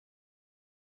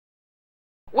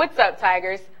What's up,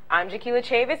 Tigers? I'm Jakeyla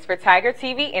Chavis for Tiger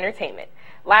TV Entertainment.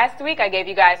 Last week, I gave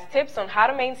you guys tips on how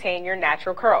to maintain your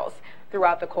natural curls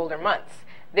throughout the colder months.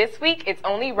 This week, it's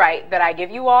only right that I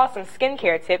give you all some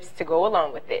skincare tips to go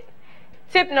along with it.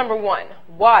 Tip number 1,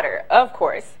 water, of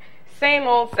course. Same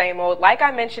old, like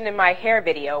I mentioned in my hair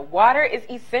video, water is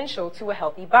essential to a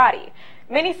healthy body.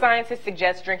 Many scientists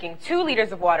suggest drinking 2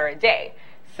 liters of water a day.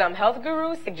 Some health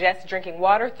gurus suggest drinking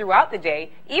water throughout the day,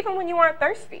 even when you aren't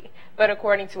thirsty. But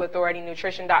according to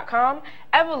authoritynutrition.com,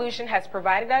 evolution has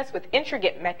provided us with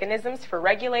intricate mechanisms for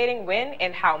regulating when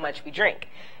and how much we drink.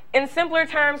 In simpler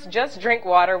terms, just drink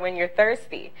water when you're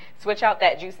thirsty. Switch out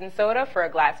that juice and soda for a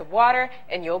glass of water,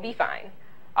 and you'll be fine.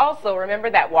 Also, remember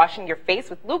that washing your face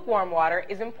with lukewarm water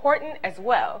is important as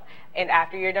well. And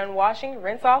after you're done washing,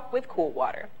 rinse off with cool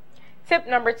water. Tip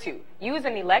number 2, use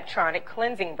an electronic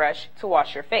cleansing brush to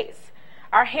wash your face.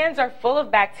 Our hands are full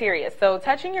of bacteria, so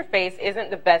touching your face isn't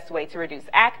the best way to reduce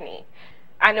acne.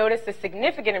 I noticed a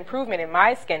significant improvement in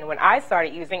my skin when I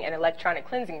started using an electronic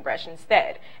cleansing brush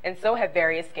instead, and so have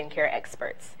various skincare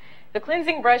experts. The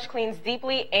cleansing brush cleans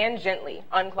deeply and gently,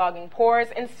 unclogging pores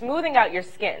and smoothing out your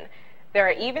skin. There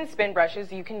are even spin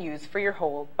brushes you can use for your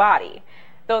whole body.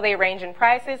 Though they range in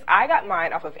prices, I got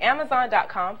mine off of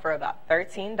Amazon.com for about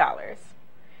 $13.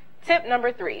 Tip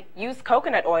number 3, use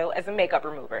coconut oil as a makeup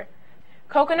remover.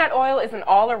 Coconut oil is an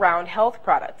all-around health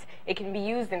product. It can be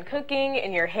used in cooking,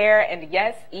 in your hair, and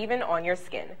yes, even on your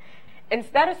skin.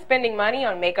 Instead of spending money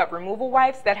on makeup removal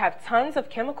wipes that have tons of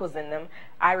chemicals in them,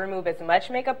 I remove as much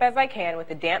makeup as I can with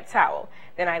a damp towel.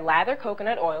 Then I lather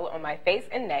coconut oil on my face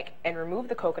and neck and remove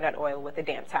the coconut oil with a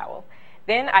damp towel.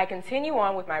 Then I continue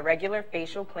on with my regular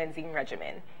facial cleansing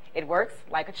regimen. It works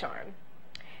like a charm.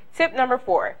 Tip number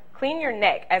 4, clean your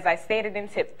neck as I stated in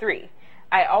tip 3.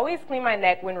 I always clean my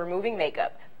neck when removing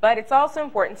makeup, but it's also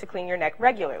important to clean your neck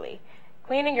regularly.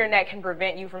 Cleaning your neck can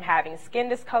prevent you from having skin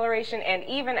discoloration and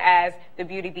even, as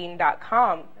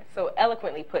thebeautybean.com so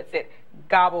eloquently puts it,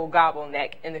 gobble gobble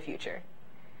neck in the future.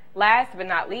 Last but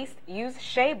not least, use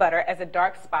shea butter as a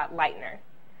dark spot lightener.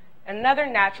 Another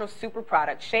natural super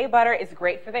product, shea butter is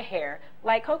great for the hair,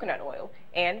 like coconut oil,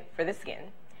 and for the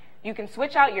skin. You can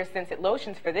switch out your scented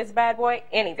lotions for this bad boy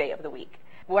any day of the week.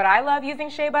 What I love using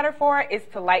shea butter for is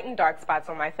to lighten dark spots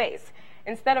on my face.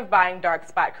 Instead of buying dark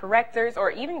spot correctors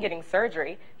or even getting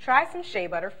surgery, try some shea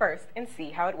butter first and see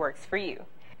how it works for you.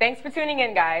 Thanks for tuning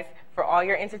in, guys. For all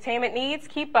your entertainment needs,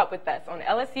 keep up with us on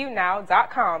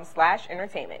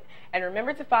lsunow.com/entertainment. And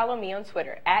remember to follow me on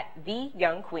Twitter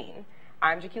 @TheYoungQueen.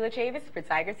 I'm Jakeyla Chavis for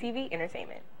Tiger TV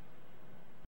Entertainment.